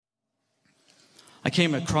I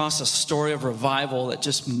came across a story of revival that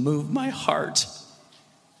just moved my heart.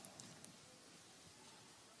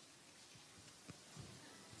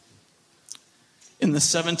 In the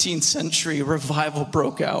 17th century, revival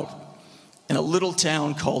broke out in a little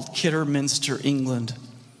town called Kidderminster, England.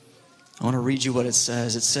 I want to read you what it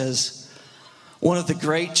says. It says, one of the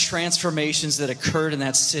great transformations that occurred in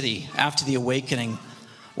that city after the awakening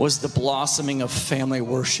was the blossoming of family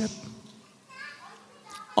worship.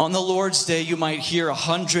 On the Lord's Day, you might hear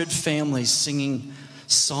 100 families singing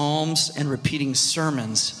psalms and repeating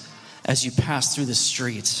sermons as you pass through the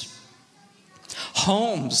streets.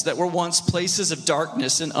 Homes that were once places of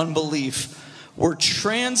darkness and unbelief were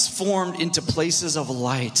transformed into places of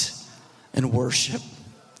light and worship.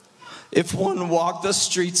 If one walked the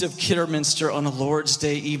streets of Kidderminster on a Lord's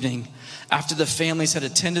Day evening, after the families had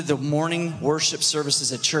attended the morning worship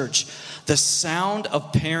services at church, the sound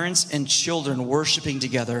of parents and children worshiping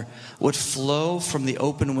together would flow from the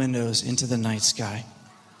open windows into the night sky.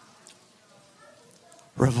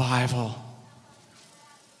 Revival.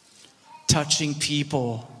 Touching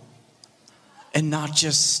people and not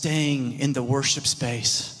just staying in the worship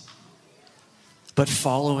space, but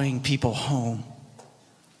following people home.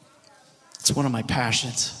 It's one of my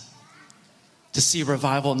passions. To see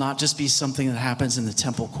revival not just be something that happens in the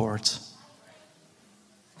temple courts,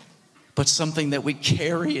 but something that we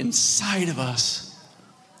carry inside of us,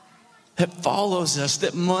 that follows us,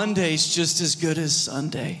 that Monday's just as good as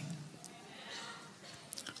Sunday.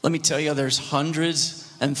 Let me tell you, there's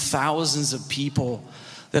hundreds and thousands of people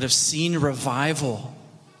that have seen revival,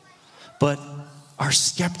 but are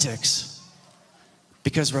skeptics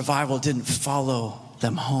because revival didn't follow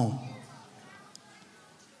them home.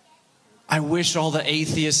 I wish all the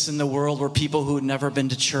atheists in the world were people who had never been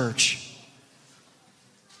to church.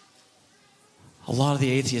 A lot of the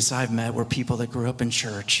atheists I've met were people that grew up in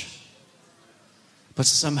church, but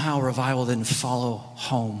somehow revival didn't follow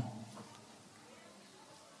home.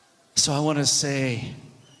 So I want to say,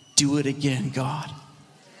 do it again, God.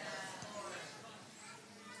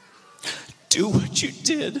 Do what you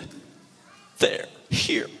did there,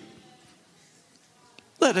 here.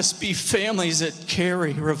 Let us be families that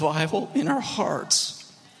carry revival in our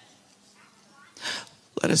hearts.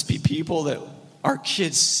 Let us be people that our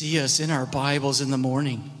kids see us in our Bibles in the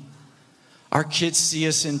morning. Our kids see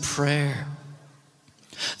us in prayer.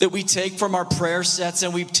 That we take from our prayer sets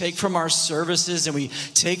and we take from our services and we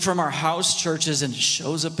take from our house churches and it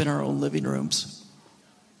shows up in our own living rooms.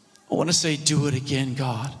 I want to say, do it again,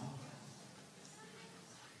 God.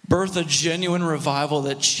 Birth a genuine revival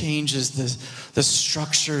that changes the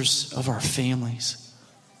structures of our families.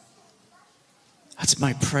 That's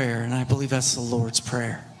my prayer, and I believe that's the Lord's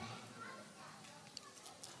prayer.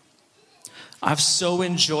 I've so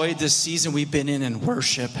enjoyed this season we've been in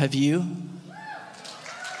worship. Have you?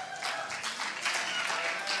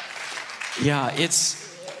 Yeah, it's,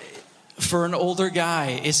 for an older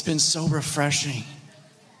guy, it's been so refreshing.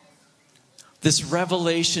 This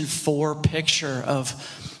Revelation 4 picture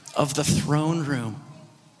of the throne room.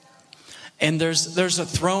 And there's a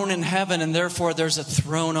throne in heaven, and therefore there's a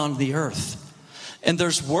throne on the earth. And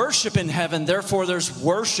there's worship in heaven, therefore there's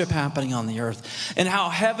worship happening on the earth. And how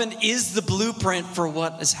heaven is the blueprint for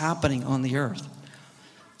what is happening on the earth.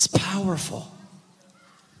 It's powerful.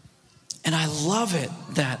 And I love it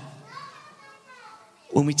that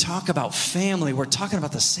when we talk about family, we're talking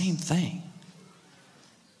about the same thing.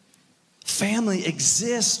 Family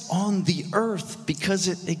exists on the earth because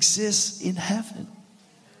it exists in heaven.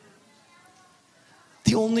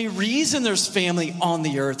 The only reason there's family on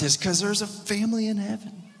the earth is because there's a family in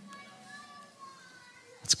heaven.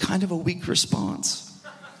 It's kind of a weak response.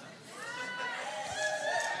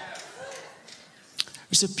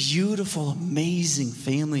 There's a beautiful, amazing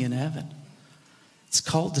family in heaven. It's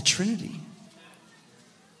called the Trinity.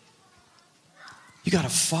 You got a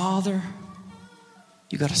Father,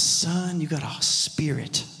 you got a Son, you got a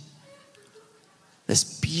Spirit.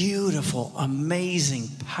 This beautiful, amazing,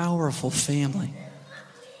 powerful family.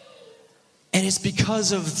 And it's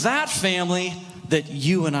because of that family that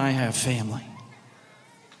you and I have family.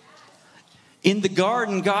 In the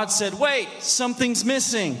garden, God said, wait, something's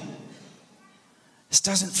missing. This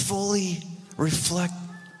doesn't fully reflect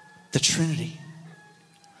the Trinity.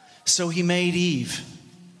 So he made Eve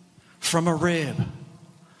from a rib.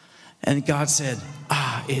 And God said,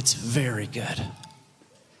 it's very good.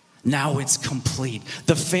 Now it's complete.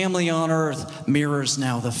 The family on earth mirrors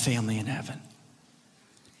now the family in heaven.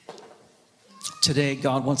 Today,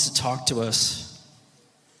 God wants to talk to us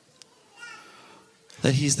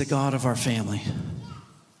that he's the God of our family.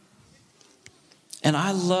 And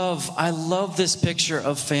I love this picture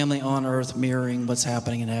of family on earth mirroring what's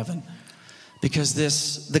happening in heaven. Because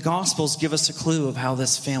the Gospels give us a clue of how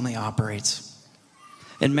this family operates.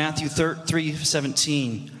 In Matthew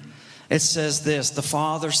 3:17, it says this, the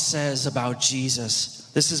Father says about Jesus,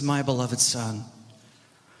 "This is my beloved Son,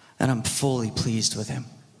 and I'm fully pleased with him."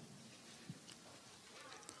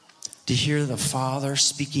 Do you hear the Father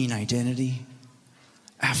speaking identity,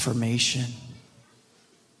 affirmation,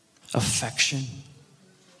 affection?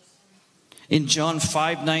 In John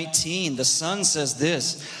 5:19, the Son says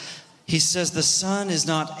this. He says the Son is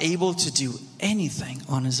not able to do anything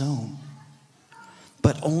on his own,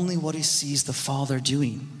 but only what he sees the Father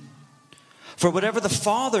doing. For whatever the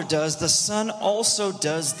Father does, the Son also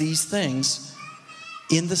does these things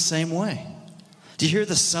in the same way. Do you hear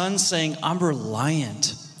the Son saying, I'm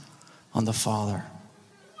reliant on the Father.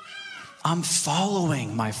 I'm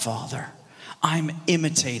following my Father. I'm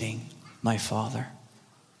imitating my Father.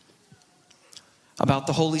 About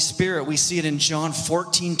the Holy Spirit, we see it in John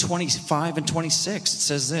 14:25 and 26. It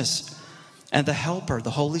says this, "And the Helper,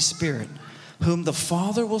 the Holy Spirit, whom the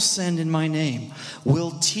Father will send in my name,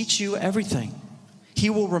 will teach you everything.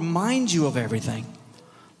 He will remind you of everything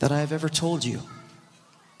that I have ever told you."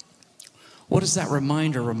 What does that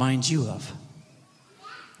reminder remind you of?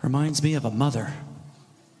 Reminds me of a mother.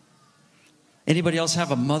 Anybody else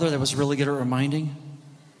have a mother that was really good at reminding?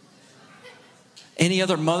 Any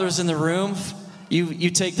other mothers in the room?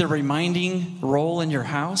 You take the reminding role in your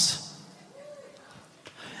house?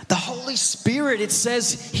 The Holy Spirit, it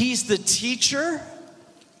says he's the teacher,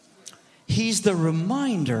 he's the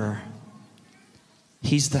reminder,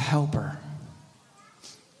 he's the helper.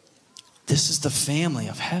 This is the family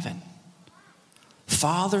of heaven.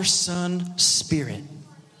 Father, Son, Spirit,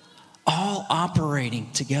 all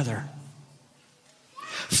operating together.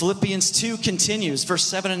 Philippians 2 continues, verse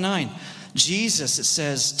 7 and 9. Jesus, it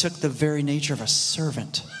says, took the very nature of a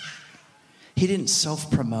servant. He didn't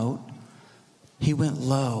self-promote. He went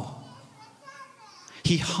low.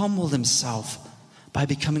 He humbled himself by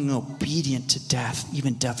becoming obedient to death,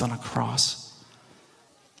 even death on a cross.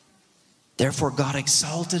 Therefore, God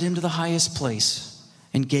exalted him to the highest place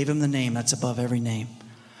and gave him the name that's above every name.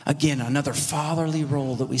 Again, another fatherly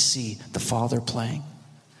role that we see the Father playing.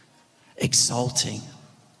 Exalting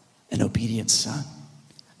an obedient Son.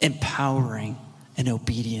 Empowering an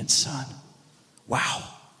obedient Son. Wow,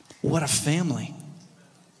 what a family.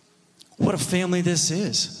 What a family this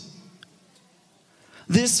is.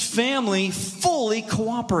 This family fully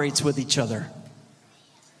cooperates with each other.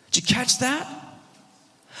 Did you catch that?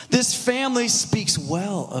 This family speaks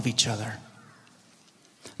well of each other.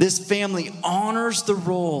 This family honors the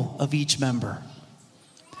role of each member.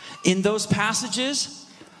 In those passages,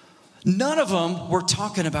 none of them were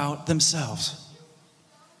talking about themselves.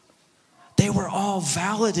 They were all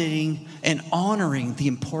validating and honoring the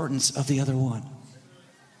importance of the other one.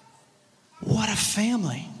 What a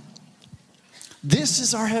family. This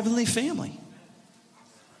is our heavenly family.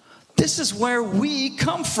 This is where we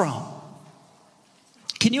come from.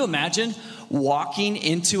 Can you imagine walking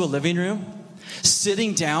into a living room,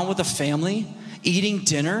 sitting down with a family, eating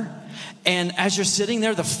dinner, and as you're sitting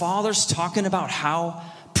there, the father's talking about how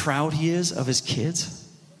proud he is of his kids?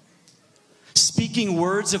 Speaking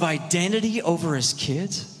words of identity over his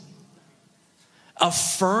kids,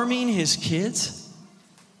 affirming his kids.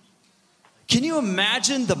 Can you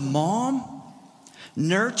imagine the mom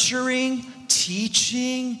nurturing,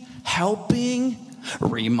 teaching, helping,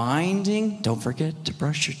 reminding? Don't forget to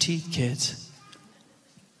brush your teeth, kids.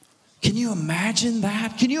 Can you imagine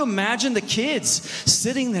that? Can you imagine the kids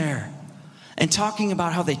sitting there and talking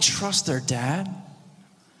about how they trust their dad?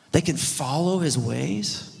 They can follow his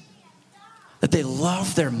ways. That they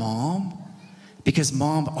love their mom because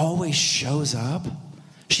mom always shows up.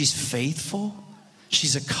 She's faithful.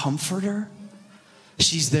 She's a comforter.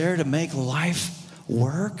 She's there to make life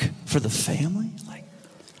work for the family. Like,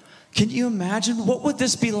 can you imagine? What would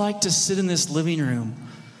this be like to sit in this living room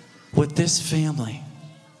with this family?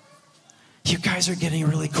 You guys are getting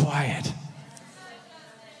really quiet.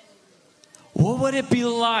 What would it be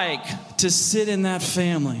like to sit in that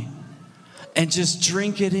family and just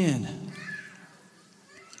drink it in?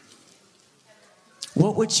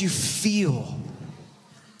 What would you feel?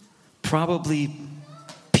 Probably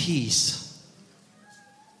peace.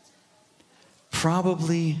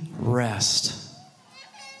 Probably rest.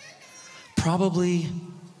 Probably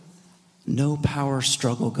no power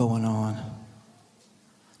struggle going on.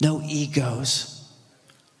 No egos.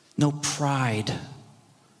 No pride.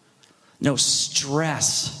 No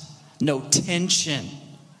stress. No tension.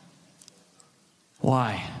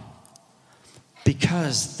 Why?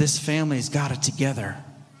 because this family's got it together.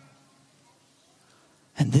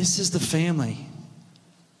 And this is the family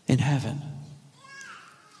in heaven.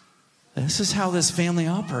 This is how this family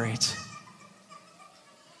operates.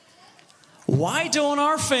 Why don't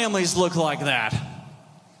our families look like that?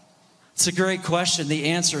 It's a great question. The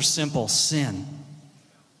answer is simple: sin.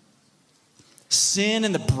 Sin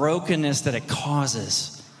and the brokenness that it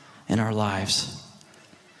causes in our lives.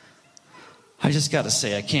 I just got to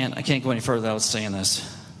say, I can't go any further without saying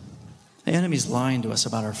this. The enemy's lying to us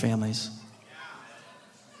about our families.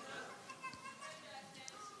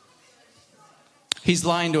 He's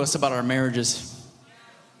lying to us about our marriages.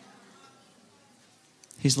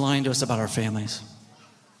 He's lying to us about our families.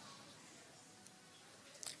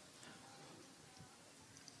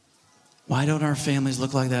 Why don't our families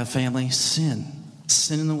look like that family? Sin.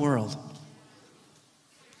 Sin in the world.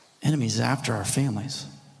 Enemy's after our families.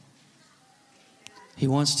 He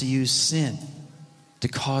wants to use sin to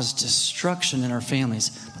cause destruction in our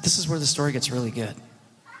families. But this is where the story gets really good.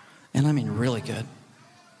 And I mean really good.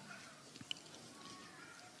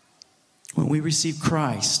 When we receive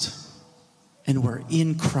Christ and we're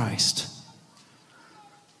in Christ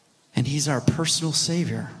and He's our personal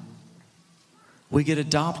Savior, we get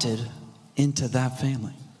adopted into that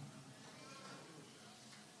family.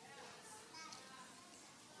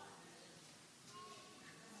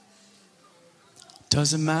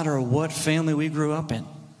 Doesn't matter what family we grew up in.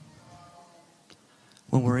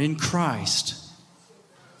 When we're in Christ,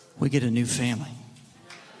 we get a new family.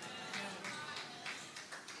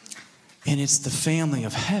 And it's the family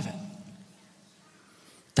of heaven.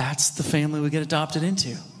 That's the family we get adopted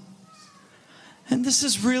into. And this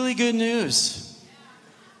is really good news.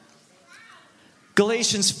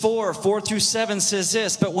 Galatians 4:4-7 says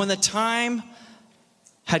this: "But when the time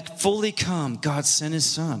had fully come, God sent His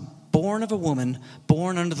Son, born of a woman,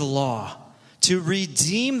 born under the law, to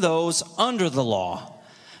redeem those under the law,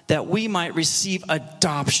 that we might receive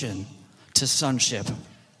adoption to sonship.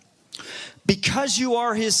 Because you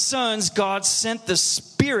are His sons, God sent the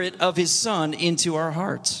Spirit of His Son into our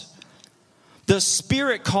hearts. The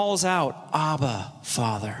Spirit calls out, 'Abba,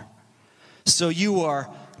 Father.' So you are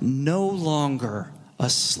no longer a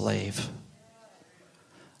slave,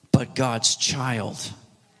 but God's child.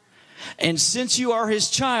 And since you are His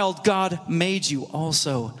child, God made you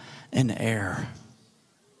also an heir."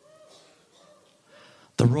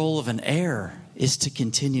 The role of an heir is to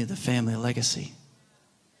continue the family legacy.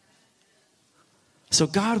 So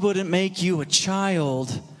God wouldn't make you a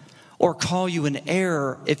child or call you an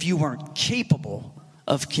heir if you weren't capable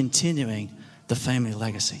of continuing the family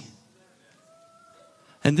legacy.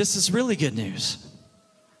 And this is really good news,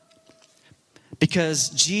 because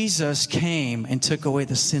Jesus came and took away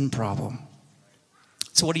the sin problem.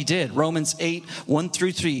 So what He did, Romans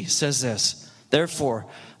 8:1-3 says this: "Therefore,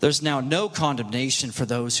 there's now no condemnation for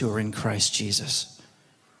those who are in Christ Jesus.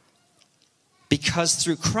 Because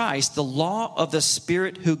through Christ, the law of the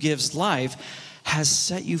Spirit who gives life has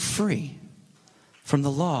set you free from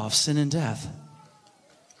the law of sin and death.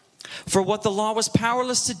 For what the law was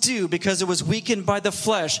powerless to do because it was weakened by the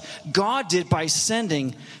flesh, God did by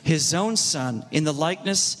sending His own Son in the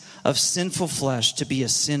likeness of sinful flesh to be a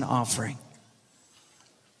sin offering."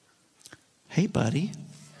 Hey, buddy.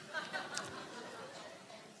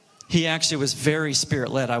 He actually was very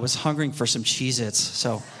Spirit-led. I was hungering for some Cheez-Its,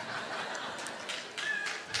 so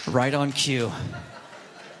right on cue.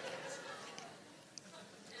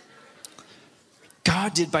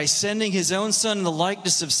 God did by sending His own Son in the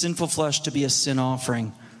likeness of sinful flesh to be a sin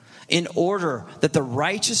offering, in order that the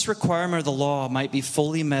righteous requirement of the law might be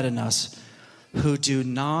fully met in us, who do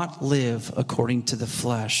not live according to the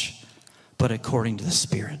flesh, but according to the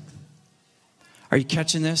Spirit. Are you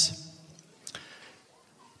catching this?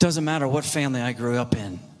 Doesn't matter what family I grew up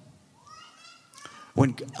in.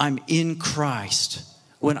 When I'm in Christ,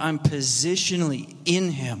 when I'm positionally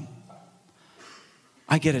in Him,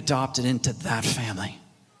 I get adopted into that family.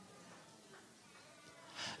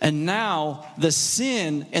 And now the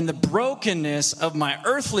sin and the brokenness of my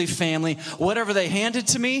earthly family, whatever they handed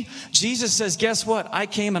to me, Jesus says, guess what? I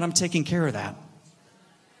came and I'm taking care of that.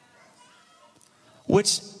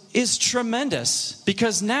 Which is tremendous,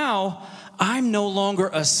 because now I'm no longer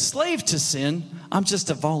a slave to sin. I'm just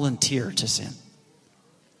a volunteer to sin.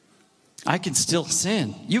 I can still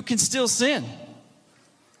sin. You can still sin.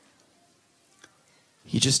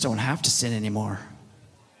 You just don't have to sin anymore.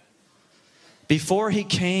 Before He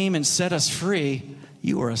came and set us free,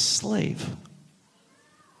 you were a slave.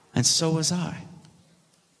 And so was I.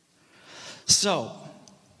 So,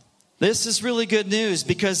 this is really good news,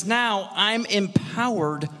 because now I'm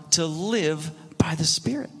empowered to live by the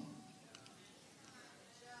Spirit.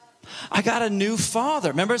 I got a new father.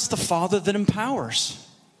 Remember, it's the father that empowers.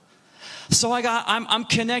 So I'm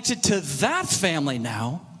connected to that family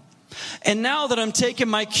now. And now that I'm taking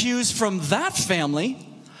my cues from that family,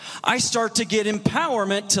 I start to get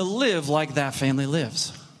empowerment to live like that family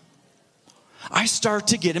lives. I start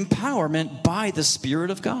to get empowerment by the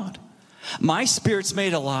Spirit of God. My spirit's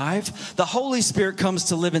made alive. The Holy Spirit comes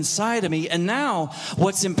to live inside of me. And now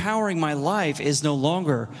what's empowering my life is no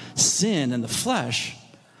longer sin and the flesh,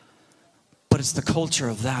 but it's the culture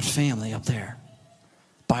of that family up there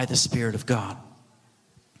by the Spirit of God.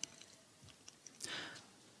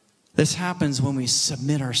 This happens when we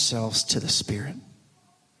submit ourselves to the Spirit.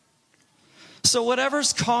 So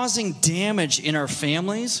whatever's causing damage in our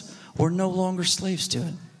families, we're no longer slaves to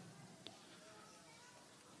it.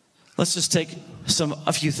 Let's just take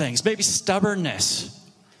a few things. Maybe stubbornness.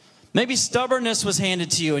 Maybe stubbornness was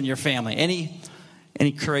handed to you in your family.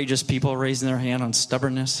 Any courageous people raising their hand on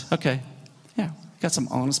stubbornness? Okay. Yeah, got some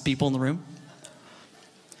honest people in the room.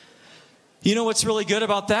 You know what's really good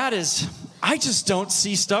about that is I just don't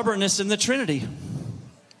see stubbornness in the Trinity.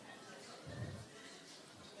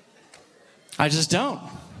 I just don't.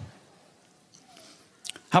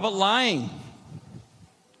 How about lying?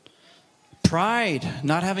 Pride,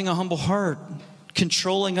 not having a humble heart,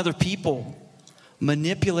 controlling other people,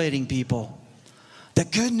 manipulating people. The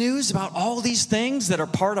good news about all these things that are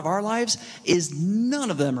part of our lives is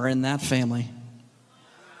none of them are in that family.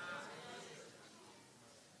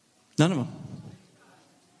 None of them.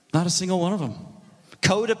 Not a single one of them.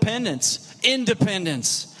 Codependence,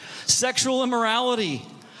 independence, sexual immorality,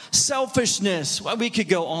 selfishness. Well, we could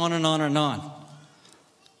go on and on and on.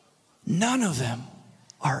 None of them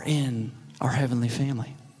are in our heavenly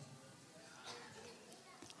family.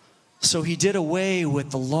 So he did away with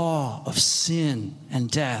the law of sin and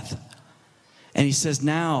death. And he says,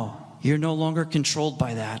 now you're no longer controlled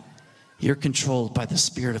by that. You're controlled by the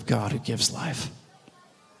Spirit of God who gives life.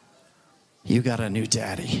 You got a new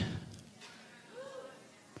daddy.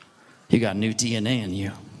 You got new DNA in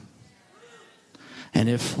you. And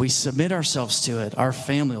if we submit ourselves to it, our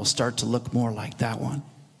family will start to look more like that one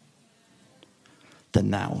than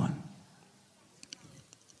that one.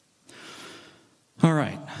 All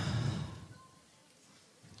right.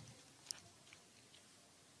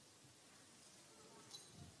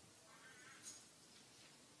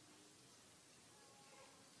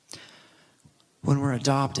 When we're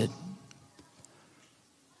adopted,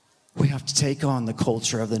 we have to take on the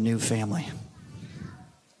culture of the new family.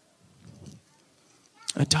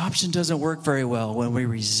 Adoption doesn't work very well when we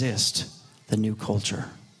resist the new culture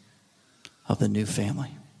of the new family.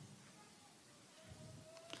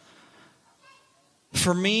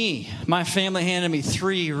 For me, my family handed me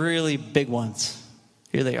 3 really big ones.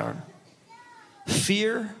 Here they are.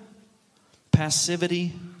 Fear,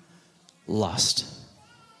 passivity, lust.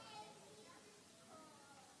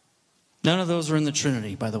 None of those are in the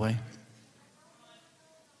Trinity, by the way.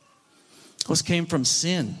 Those came from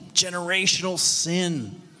sin, generational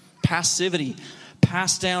sin, passivity,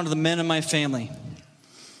 passed down to the men in my family.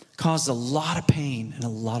 Caused a lot of pain and a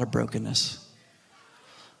lot of brokenness.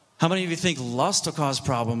 How many of you think lust will cause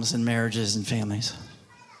problems in marriages and families?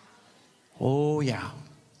 Oh, yeah.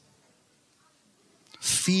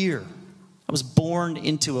 Fear. I was born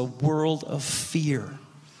into a world of fear.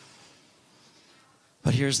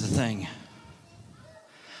 But here's the thing.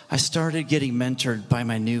 I started getting mentored by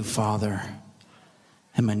my new father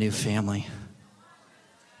and my new family.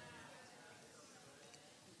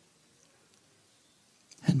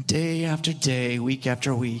 And day after day, week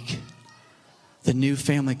after week, the new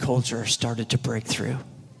family culture started to break through.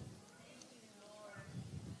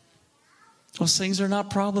 Those things are not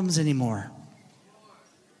problems anymore.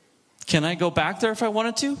 Can I go back there if I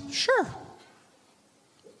wanted to? Sure.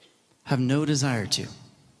 Have no desire to.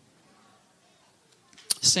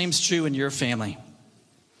 Same's true in your family.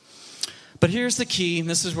 But here's the key, and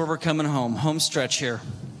this is where we're coming home stretch here.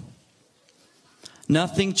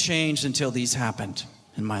 Nothing changed until these happened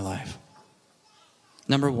in my life.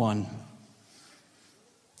 Number 1,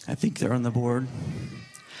 I think they're on the board.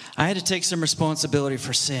 I had to take some responsibility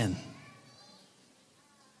for sin.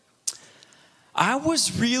 I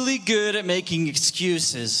was really good at making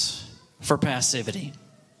excuses for passivity.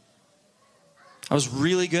 I was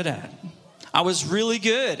really good at it. I was really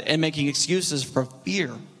good at making excuses for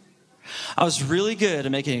fear. I was really good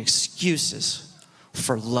at making excuses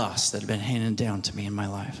for lust that had been handed down to me in my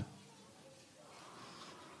life.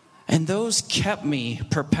 And those kept me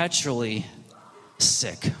perpetually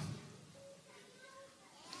sick.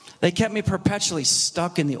 They kept me perpetually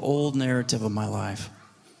stuck in the old narrative of my life.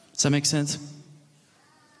 Does that make sense?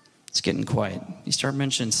 It's getting quiet. You start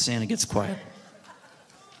mentioning sin, it gets quiet.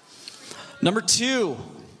 Number 2,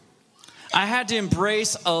 I had to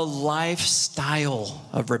embrace a lifestyle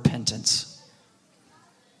of repentance.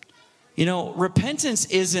 You know, repentance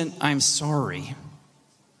isn't, I'm sorry.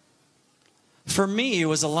 For me, it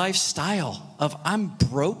was a lifestyle of I'm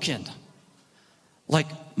broken. Like,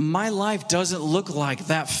 my life doesn't look like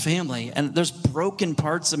that family. And there's broken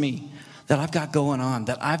parts of me that I've got going on,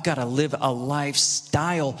 that I've got to live a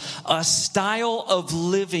lifestyle, a style of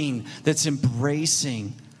living that's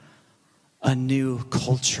embracing a new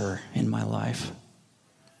culture in my life.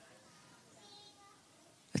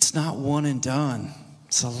 It's not one and done.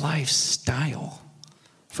 It's a lifestyle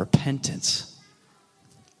of repentance.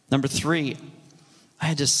 Number 3, I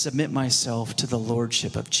had to submit myself to the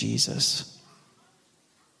lordship of Jesus.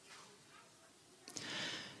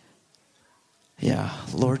 Yeah,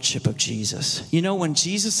 lordship of Jesus. You know, when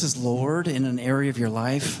Jesus is Lord in an area of your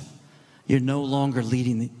life, you're no longer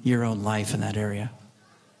leading your own life in that area.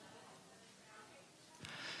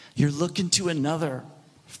 You're looking to another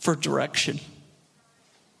for direction.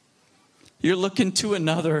 You're looking to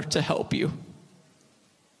another to help you.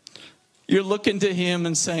 You're looking to him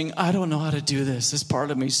and saying, I don't know how to do this. This part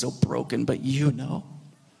of me is so broken, but you know.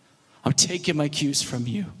 I'm taking my cues from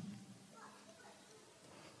you.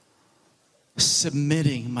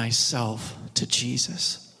 Submitting myself to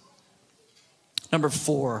Jesus. Number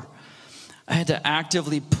 4, I had to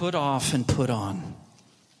actively put off and put on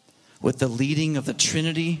with the leading of the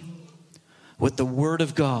Trinity, with the Word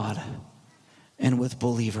of God, and with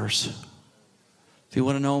believers. If you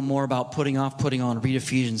want to know more about putting off, putting on, read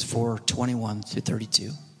Ephesians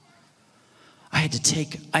 4:21-32. I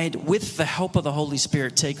had, with the help of the Holy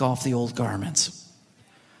Spirit, take off the old garments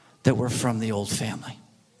that were from the old family.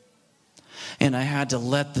 And I had to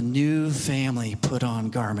let the new family put on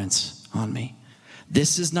garments on me.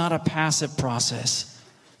 This is not a passive process.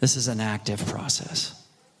 This is an active process.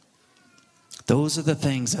 Those are the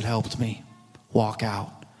things that helped me walk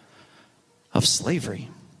out of slavery.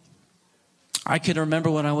 I can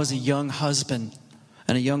remember when I was a young husband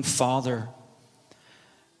and a young father.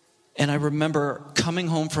 And I remember coming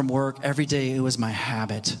home from work every day. It was my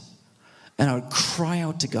habit. And I would cry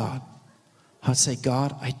out to God. I would say,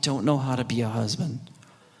 God, I don't know how to be a husband.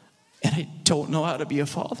 And I don't know how to be a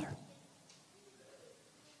father.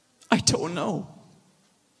 I don't know.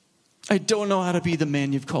 I don't know how to be the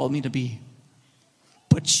man you've called me to be.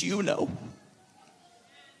 But you know.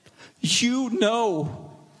 You know.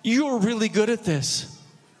 You're really good at this.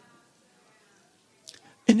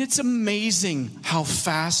 And it's amazing how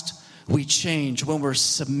fast we change when we're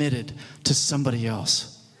submitted to somebody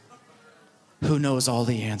else who knows all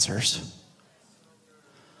the answers.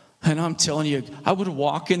 And I'm telling you, I would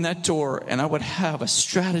walk in that door and I would have a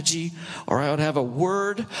strategy, or I would have a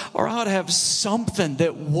word, or I would have something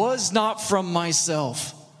that was not from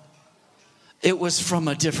myself. It was from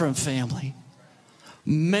a different family,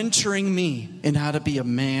 mentoring me in how to be a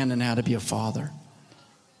man and how to be a father.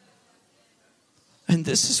 And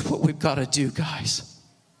this is what we've got to do, guys.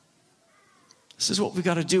 This is what we've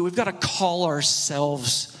got to do. We've got to call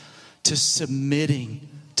ourselves to submitting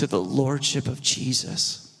to the lordship of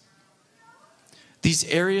Jesus. These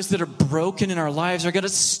areas that are broken in our lives are going to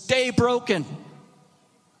stay broken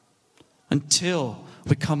until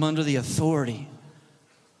we come under the authority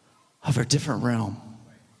of a different realm.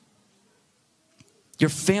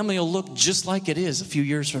 Your family will look just like it is a few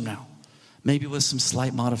years from now, maybe with some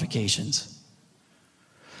slight modifications.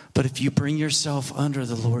 But if you bring yourself under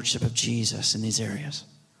the lordship of Jesus in these areas,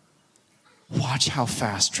 watch how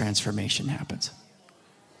fast transformation happens.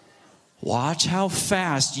 Watch how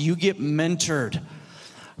fast you get mentored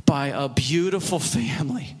by a beautiful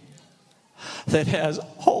family that has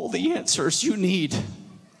all the answers you need.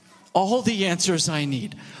 All the answers I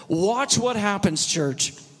need. Watch what happens,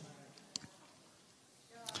 church.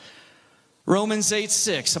 Romans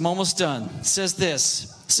 8:6, I'm almost done. It says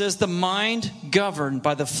this. It says, the mind governed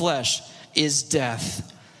by the flesh is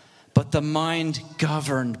death, but the mind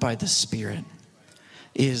governed by the Spirit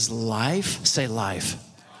is life. Say life.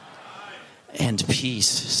 And peace.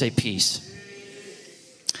 Say peace.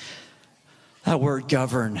 That word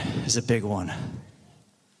govern is a big one.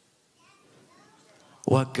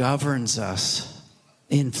 What governs us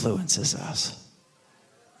influences us.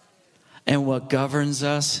 And what governs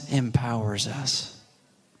us empowers us.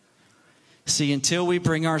 See, until we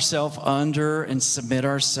bring ourselves under and submit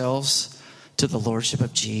ourselves to the lordship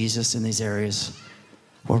of Jesus in these areas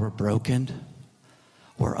where we're broken,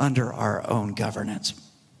 we're under our own governance.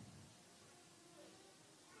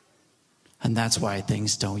 And that's why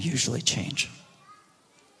things don't usually change.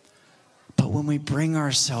 But when we bring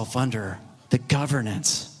ourselves under the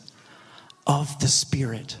governance of the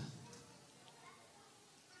Spirit,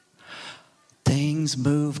 things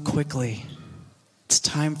move quickly. It's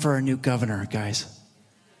time for a new governor, guys.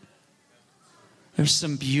 There's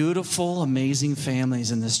some beautiful, amazing families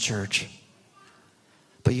in this church,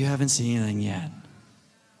 but you haven't seen anything yet.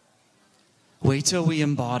 Wait till we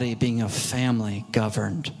embody being a family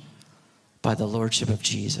governed by the Lordship of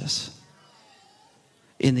Jesus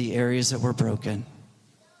in the areas that were broken.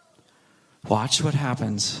 Watch what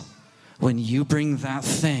happens when you bring that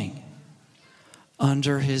thing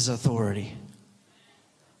under his authority.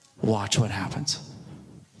 Watch what happens.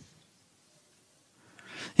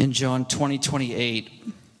 In John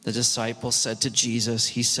 20:28, the disciples said to Jesus,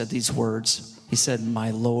 he said these words. He said,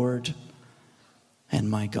 "My Lord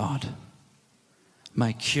and my God,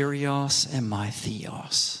 my Kyrios and my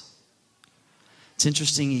Theos." It's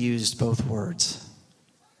interesting he used both words.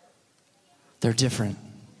 They're different.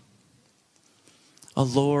 A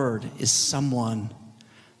Lord is someone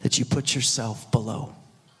that you put yourself below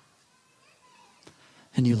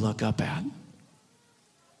and you look up at.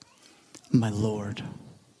 My Lord.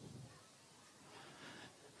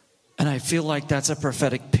 And I feel like that's a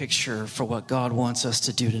prophetic picture for what God wants us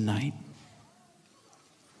to do tonight.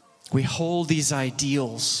 We hold these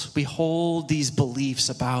ideals, we hold these beliefs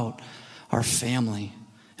about our family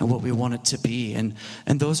and what we want it to be. And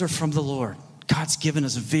those are from the Lord. God's given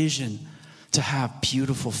us a vision to have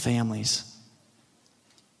beautiful families.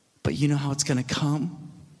 But you know how it's going to come?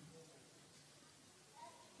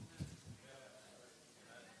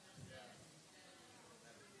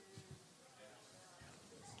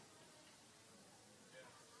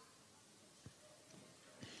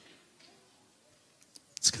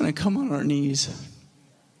 It's going to come on our knees.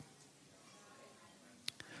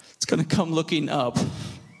 It's going to come looking up.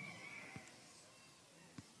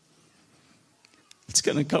 It's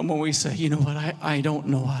going to come when we say, you know what, I don't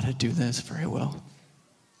know how to do this very well.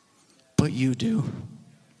 But you do.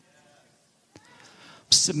 I'm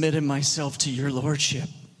submitting myself to your lordship.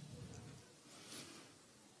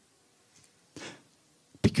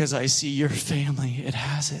 Because I see your family, it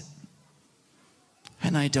has it.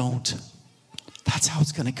 And I don't. That's how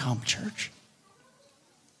it's going to come, church.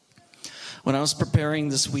 When I was preparing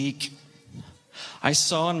this week, I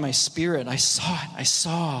saw in my spirit, I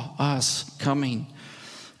saw us coming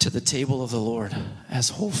to the table of the Lord as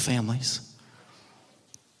whole families.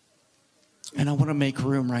 And I want to make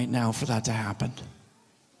room right now for that to happen.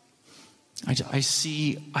 I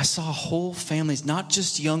saw whole families, not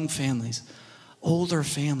just young families, older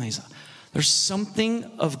families. There's something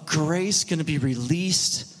of grace going to be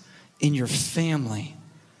released in your family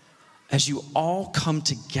as you all come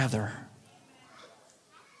together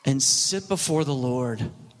and sit before the Lord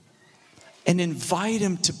and invite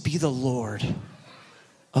him to be the Lord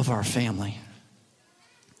of our family.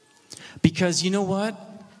 Because you know what?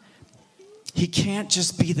 He can't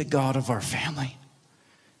just be the God of our family.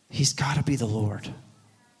 He's got to be the Lord.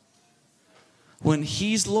 When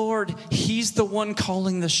he's Lord, he's the one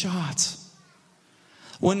calling the shots.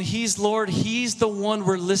 When he's Lord, he's the one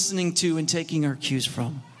we're listening to and taking our cues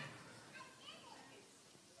from.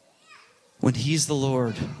 When he's the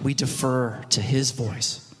Lord, we defer to his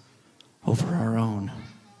voice over our own.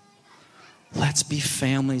 Let's be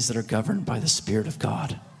families that are governed by the Spirit of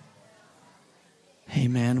God.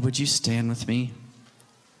 Amen. Would you stand with me?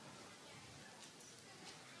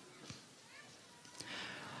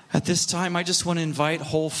 At this time, I just want to invite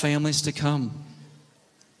whole families to come.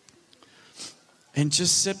 And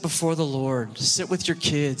just sit before the Lord. Sit with your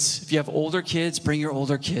kids. If you have older kids, bring your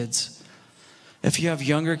older kids. If you have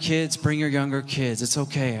younger kids, bring your younger kids. It's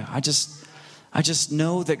okay. I just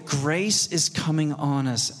know that grace is coming on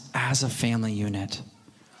us as a family unit.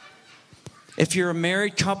 If you're a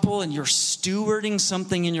married couple and you're stewarding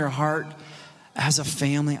something in your heart as a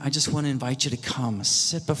family, I just want to invite you to come.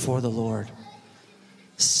 Sit before the Lord.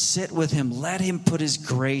 Sit with him. Let him put his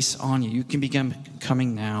grace on you. You can begin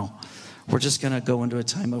coming now. We're just going to go into a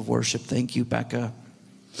time of worship. Thank you, Becca.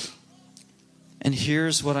 And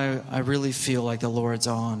here's what I really feel like the Lord's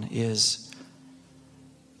on is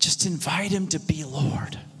just invite him to be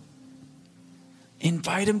Lord.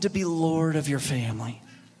 Invite him to be Lord of your family.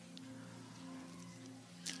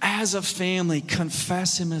 As a family,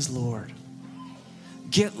 confess him as Lord.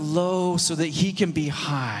 Get low so that he can be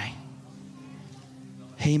high.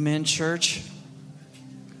 Amen, church.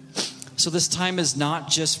 So this time is not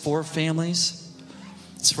just for families.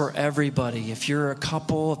 It's for everybody. If you're a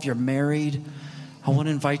couple, if you're married, I want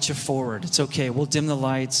to invite you forward. It's okay. We'll dim the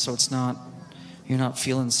lights so you're not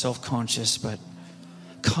feeling self-conscious, but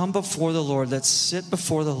come before the Lord. Let's sit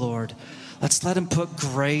before the Lord. Let's let him put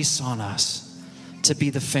grace on us to be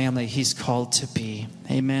the family he's called to be.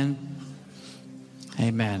 Amen.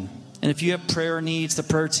 Amen. And if you have prayer needs, the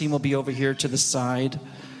prayer team will be over here to the side,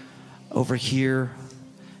 over here.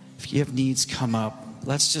 If you have needs, come up.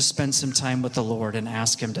 Let's just spend some time with the Lord and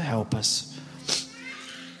ask him to help us.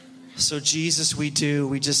 So Jesus, we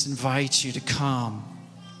just invite you to come.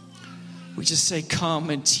 We just say, come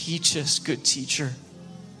and teach us, good teacher.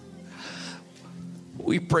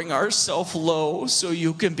 We bring ourselves low so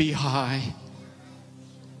you can be high.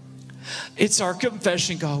 It's our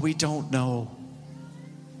confession, God, we don't know.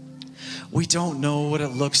 We don't know what it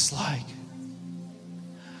looks like.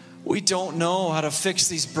 We don't know how to fix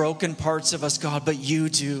these broken parts of us, God, but you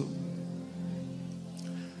do.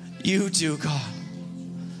 You do, God.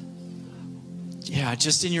 Yeah,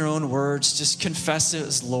 just in your own words, just confess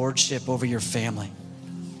his lordship over your family.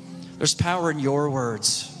 There's power in your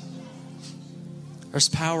words. There's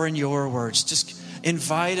power in your words. Just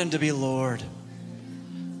invite him to be Lord.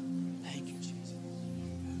 Thank you, Jesus.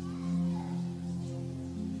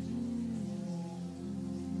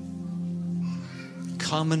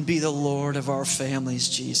 Come and be the Lord of our families,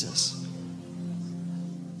 Jesus.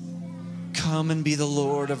 Come and be the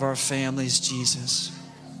Lord of our families, Jesus.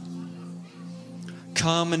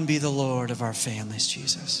 Come and be the Lord of our families,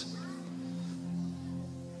 Jesus.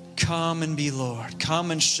 Come and be Lord. Come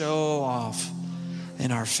and show off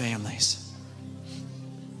in our families.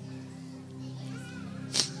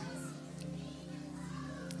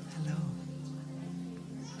 Hello.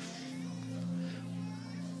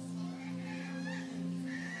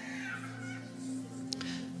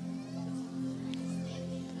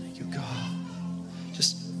 Thank you, God.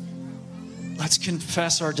 Just let's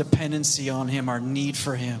confess our dependency on him, our need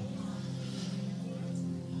for him.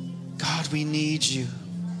 God, we need you.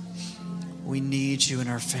 We need you in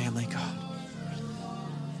our family, God.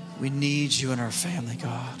 We need you in our family,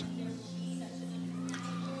 God.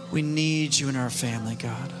 We need you in our family,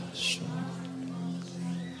 God.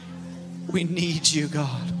 We need you,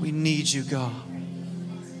 God. We need you, God.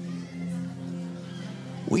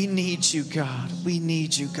 We need you, God. We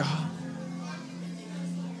need you, God.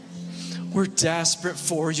 We're desperate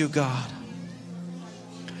for you, God.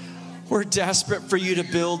 We're desperate for you to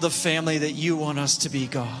build the family that you want us to be,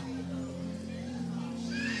 God.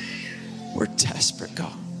 We're desperate,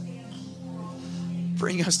 God.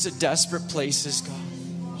 Bring us to desperate places, God.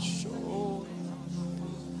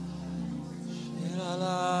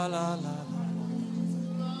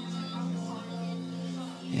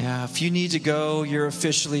 Yeah, if you need to go, you're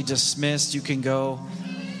officially dismissed. You can go.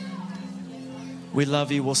 We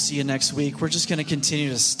love you. We'll see you next week. We're just going to continue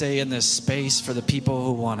to stay in this space for the people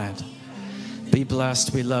who want it. Be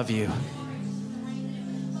blessed. We love you.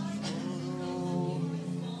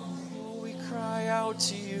 We cry out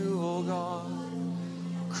to you, oh God.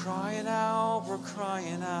 Crying out, we're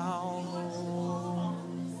crying out.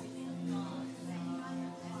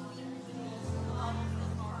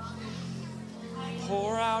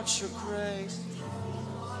 Pour out your grace.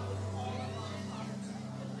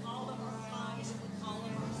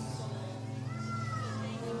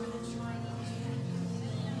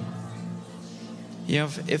 You know,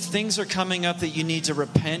 if things are coming up that you need to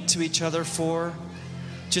repent to each other for,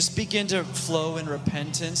 just begin to flow in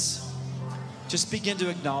repentance. Just begin to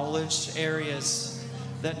acknowledge areas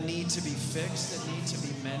that need to be fixed, that need to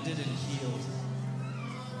be mended and healed.